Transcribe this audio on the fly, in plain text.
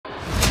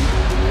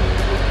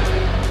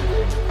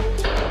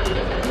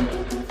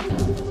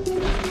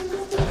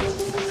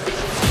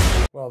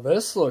Well,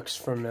 this looks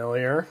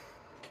familiar.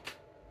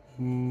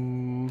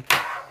 What's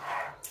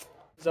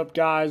up,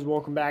 guys?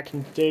 Welcome back.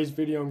 In today's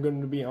video, I'm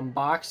going to be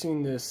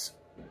unboxing this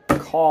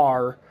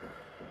car.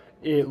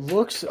 It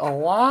looks a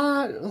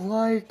lot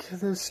like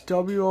this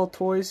WL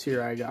Toys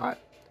here I got.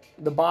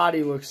 The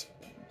body looks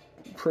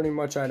pretty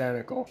much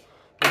identical.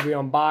 We'll be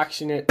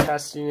unboxing it,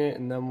 testing it,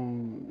 and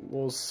then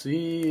we'll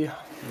see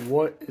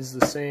what is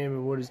the same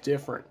and what is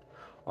different.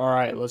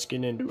 Alright, let's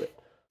get into it.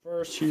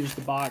 First, here's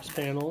the box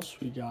panels.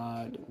 We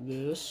got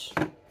this.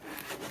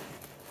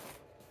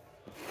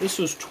 This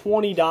was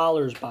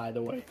 $20, by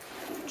the way.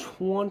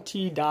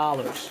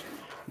 $20.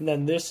 And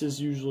then this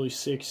is usually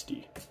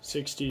 60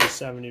 to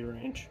 70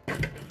 range.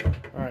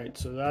 Alright,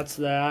 so that's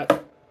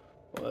that.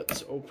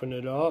 Let's open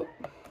it up.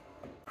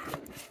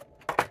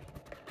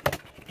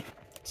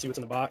 See what's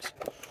in the box.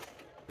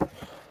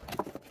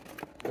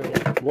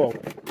 Whoa.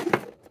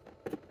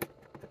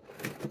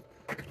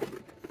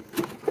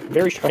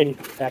 Very shiny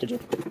packaging.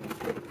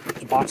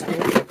 There's a box here.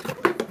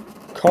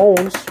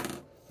 Cones.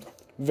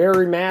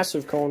 Very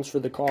massive cones for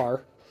the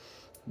car.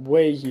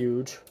 Way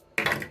huge.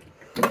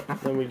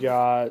 Then we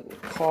got the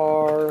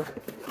car.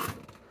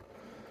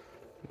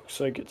 Looks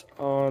like it's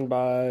on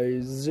by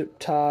zip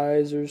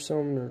ties or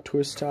something, or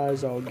twist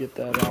ties. I'll get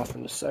that off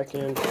in a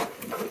second.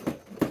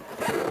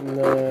 And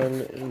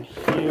then in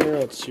here,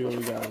 let's see what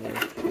we got in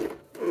there.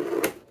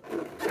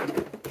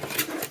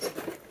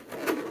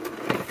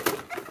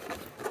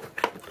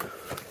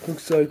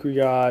 Looks like we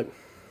got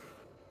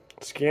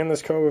scan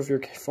this code with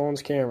your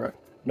phone's camera.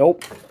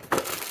 Nope.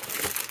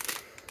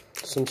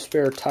 Some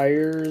spare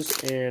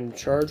tires and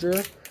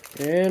charger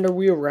and a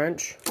wheel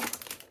wrench.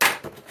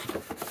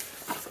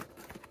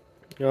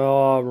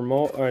 A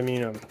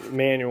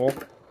manual.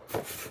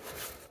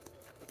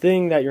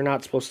 Thing that you're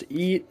not supposed to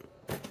eat.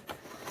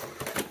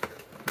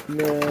 And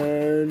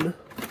then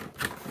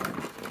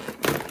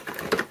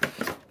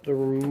the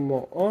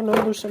remote. Oh no,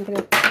 there's something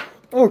else.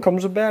 Oh, it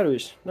comes with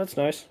batteries. That's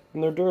nice.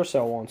 And they're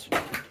Duracell ones.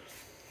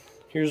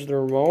 Here's the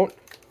remote,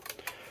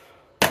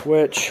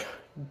 which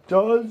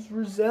does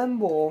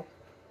resemble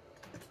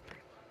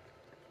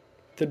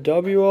the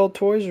WL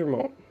Toys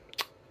remote.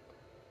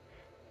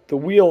 The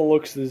wheel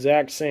looks the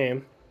exact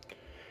same.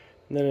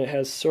 And then it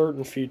has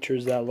certain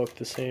features that look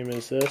the same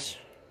as this.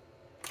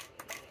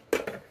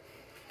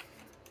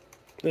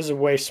 This is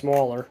way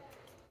smaller.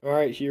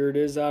 Alright, here it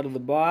is out of the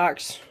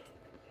box.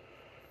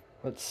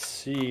 Let's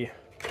see.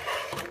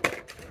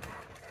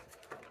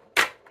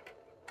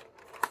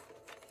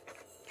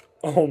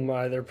 Oh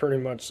my, they're pretty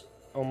much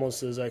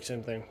almost the exact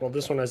same thing. Well,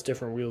 this one has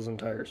different wheels and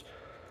tires.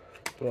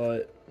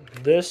 But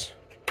this,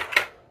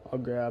 I'll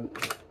grab.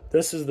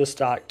 This is the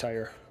stock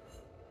tire.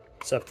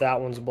 Except that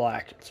one's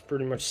black. It's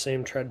pretty much the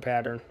same tread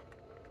pattern.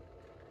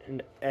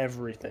 And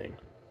everything.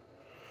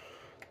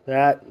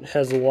 That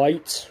has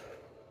lights.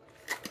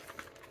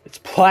 It's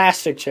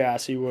plastic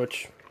chassis,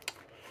 which,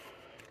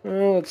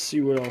 well, let's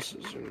see what else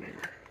is in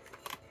here.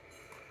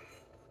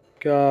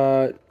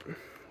 Got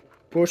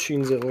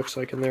bushings, it looks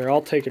like, in there.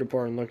 I'll take it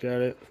apart and look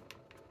at it.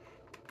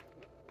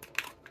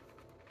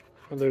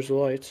 Oh, there's the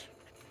lights.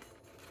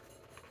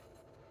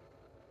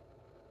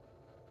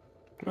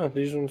 Oh,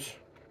 these ones,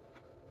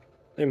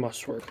 they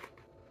must work.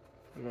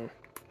 No.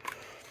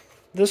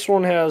 This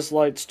one has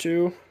lights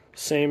too,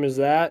 same as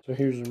that. So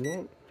here's the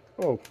remote.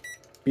 Oh,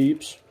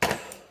 beeps.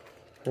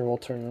 Here, we'll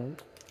turn it on.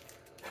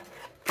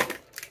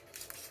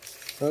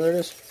 Oh, there it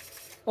is.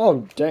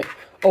 Oh, dang.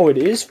 Oh, it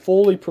is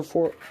fully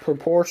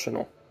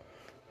proportional.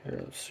 Here,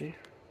 let's see.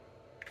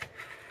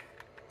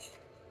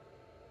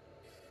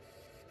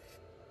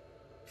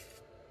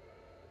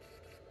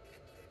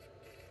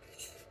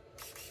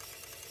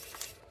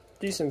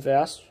 Decent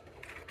fast.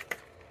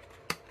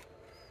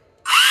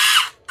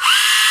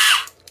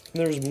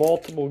 There's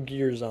multiple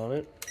gears on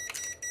it.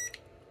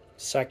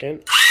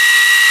 Second.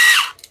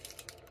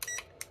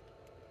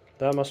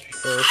 That must be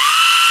first.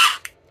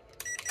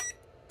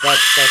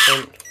 That's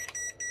second.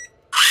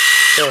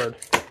 Third.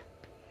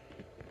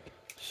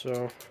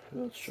 So,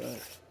 let's try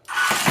it.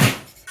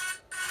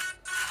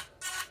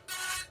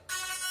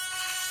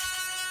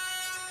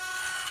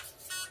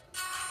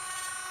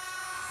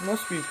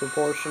 Must be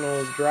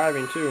proportional to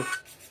driving too.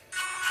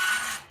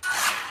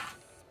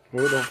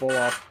 Oh, don't fall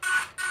off.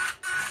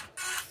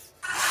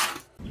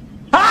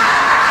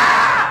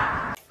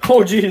 Ah!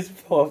 Oh geez, it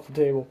fell off the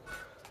table.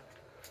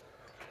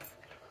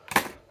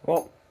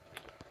 Well,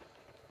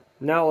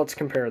 now let's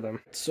compare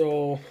them.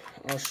 So,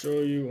 I'll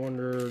show you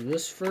under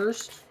this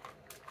first.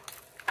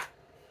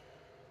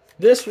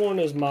 This one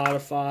is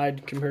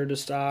modified compared to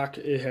stock.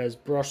 It has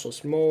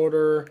brushless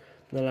motor.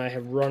 Then I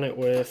have run it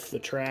with the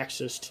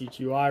Traxxas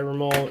TQI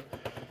remote.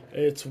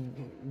 It's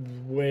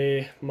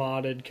way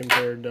modded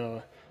compared to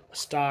a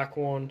stock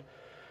one.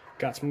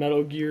 Got some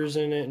metal gears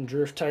in it and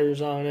drift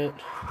tires on it.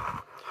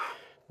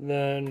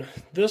 Then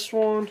this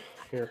one,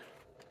 here,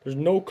 there's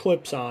no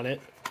clips on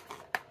it.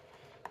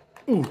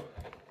 Ooh,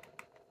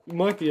 you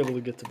might be able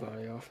to get the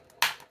body off.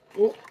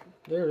 Oh,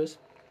 there it is.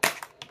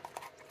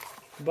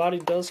 The body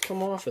does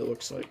come off, it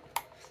looks like.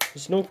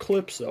 There's no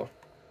clips though.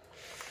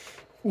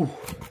 Ooh.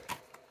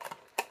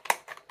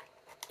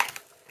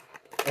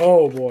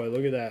 Oh boy,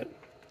 look at that.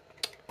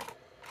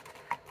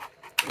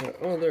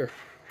 Oh, there.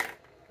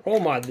 Oh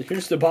my,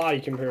 here's the body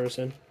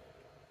comparison.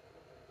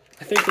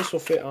 I think this will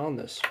fit on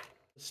this.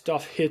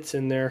 Stuff hits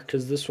in there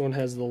because this one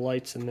has the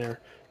lights in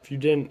there. If you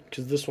didn't,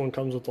 because this one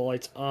comes with the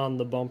lights on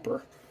the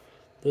bumper.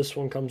 This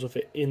one comes with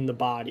it in the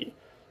body.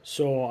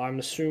 So I'm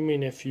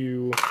assuming if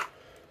you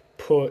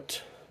took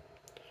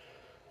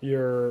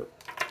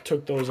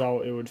those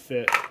out, it would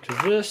fit.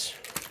 Because this,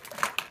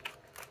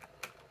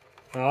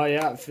 oh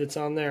yeah, it fits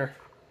on there.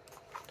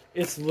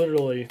 It's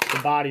literally,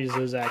 the body's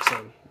the exact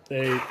same.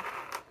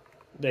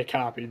 They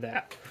copied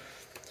that.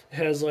 It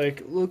has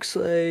like, looks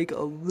like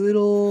a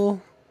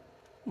little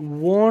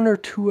 1 or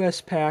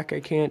 2S pack, I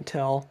can't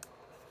tell.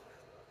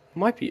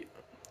 Might be.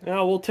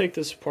 Now we'll take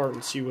this apart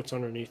and see what's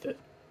underneath it.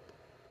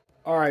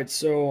 Alright,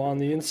 so on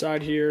the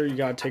inside here, you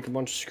gotta take a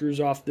bunch of screws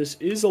off. This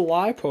is a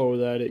LiPo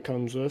that it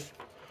comes with.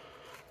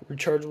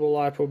 Rechargeable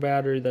LiPo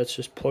battery that's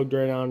just plugged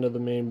right onto the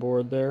main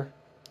board there.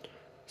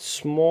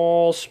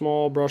 Small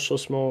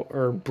brushless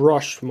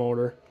brushed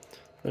motor.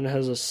 Then it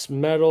has a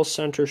metal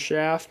center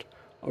shaft.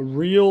 A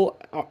real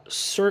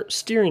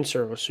steering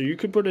servo, so you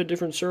could put a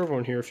different servo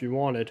in here if you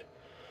wanted.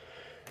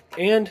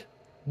 And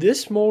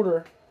this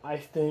motor, I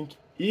think,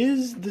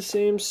 is the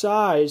same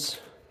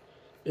size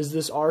as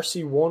this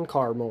RC1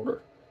 car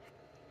motor.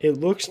 It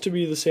looks to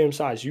be the same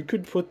size. You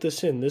could put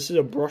this in. This is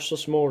a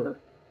brushless motor.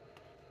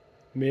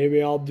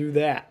 Maybe I'll do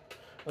that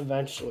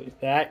eventually.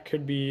 That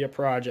could be a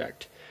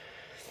project.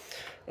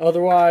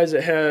 Otherwise,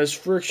 it has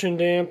friction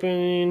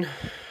dampening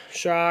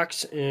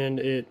shocks, and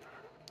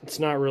it's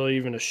not really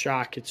even a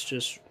shock. It's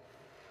just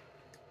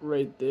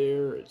right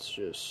there. It's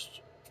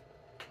just,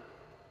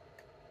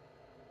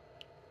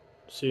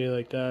 see,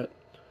 like that.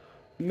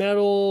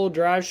 Metal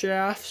drive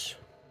shafts.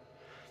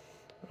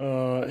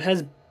 It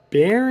has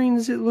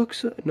bearings, it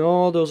looks like.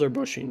 No, those are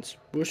bushings.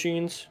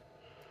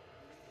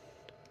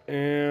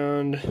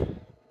 And I think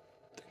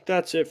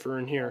that's it for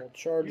in here. I'll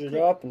charge it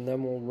up and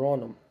then we'll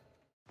run them.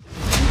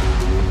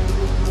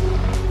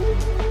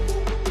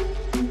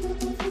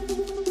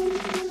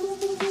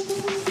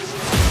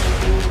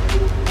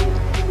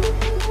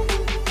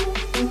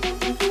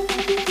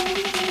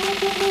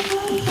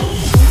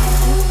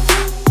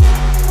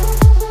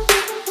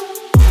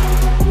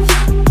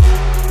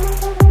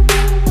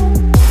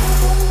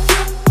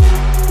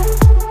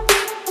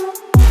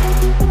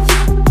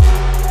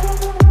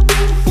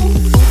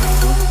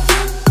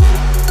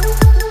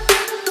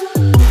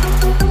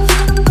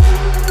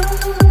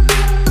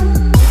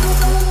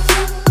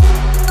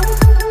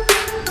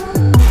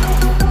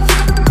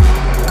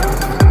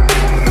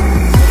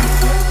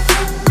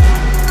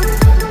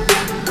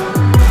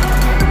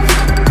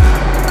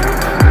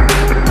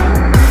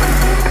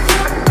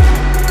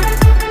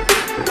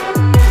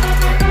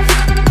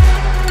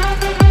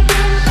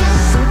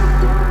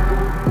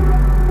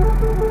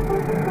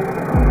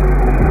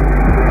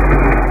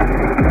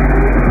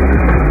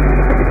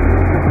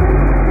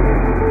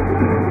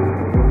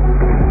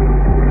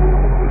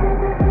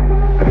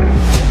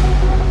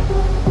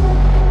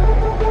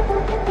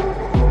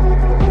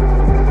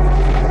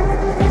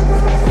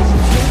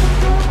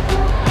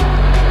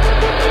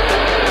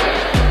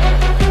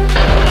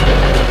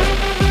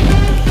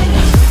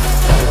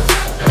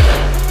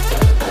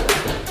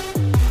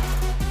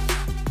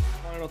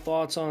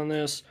 Thoughts on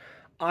this.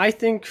 I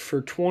think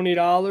for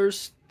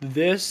 $20,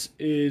 this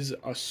is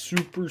a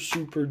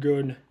super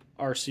good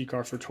RC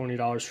car for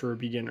 $20 for a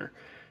beginner.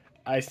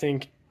 I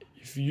think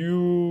if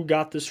you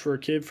got this for a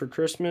kid for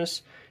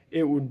Christmas,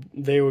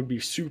 they would be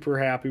super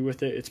happy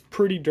with it. It's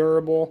pretty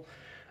durable.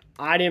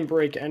 I didn't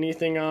break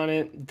anything on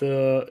it.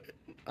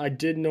 I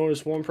did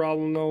notice one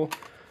problem though,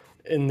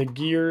 in the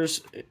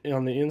gears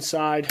on the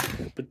inside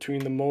between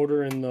the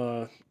motor and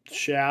the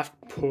shaft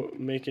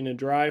making it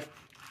drive.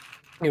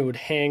 It would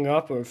hang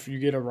up, or if you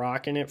get a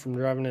rock in it from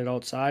driving it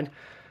outside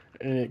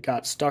and it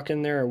got stuck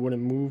in there, it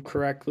wouldn't move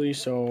correctly.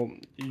 So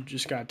you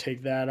just got to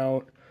take that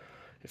out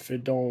if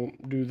it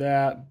don't do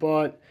that.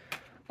 But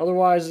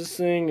otherwise, this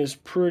thing is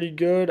pretty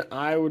good.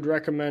 I would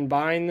recommend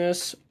buying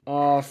this.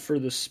 For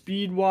the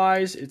speed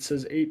wise, it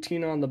says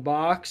 18 on the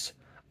box.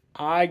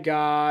 I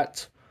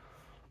got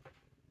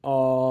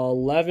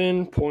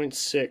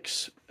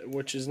 11.6,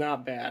 which is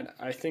not bad.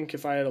 I think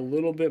if I had a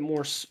little bit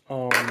more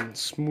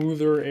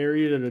smoother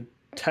area to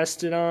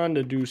test it on,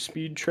 to do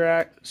speed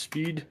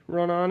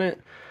run on it,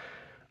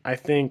 I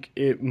think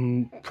it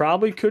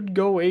probably could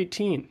go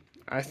 18.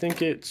 I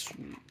think it's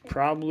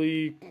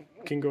probably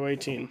can go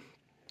 18.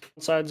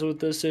 Sides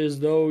with this is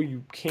though,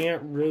 you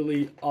can't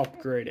really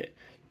upgrade it.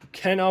 You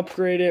can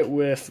upgrade it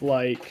with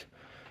like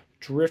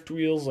drift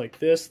wheels like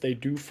this. They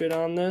do fit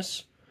on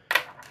this,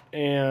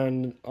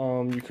 and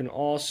you can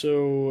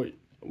also,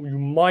 you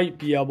might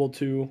be able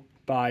to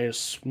buy a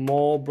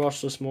small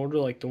brushless motor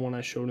like the one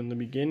I showed in the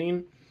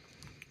beginning.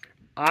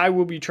 I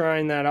will be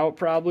trying that out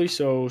probably,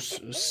 so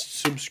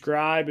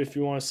subscribe if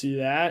you want to see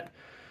that.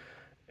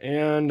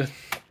 And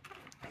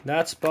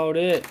that's about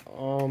it.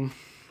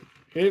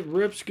 It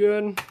rips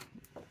good.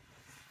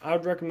 I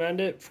would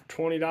recommend it for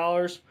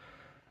 $20.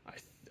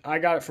 I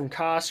got it from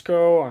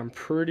Costco. I'm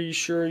pretty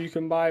sure you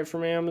can buy it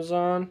from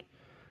Amazon.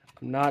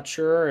 I'm not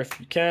sure. If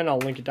you can, I'll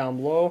link it down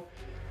below.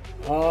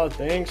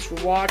 Thanks for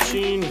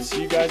watching, and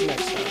see you guys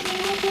next time.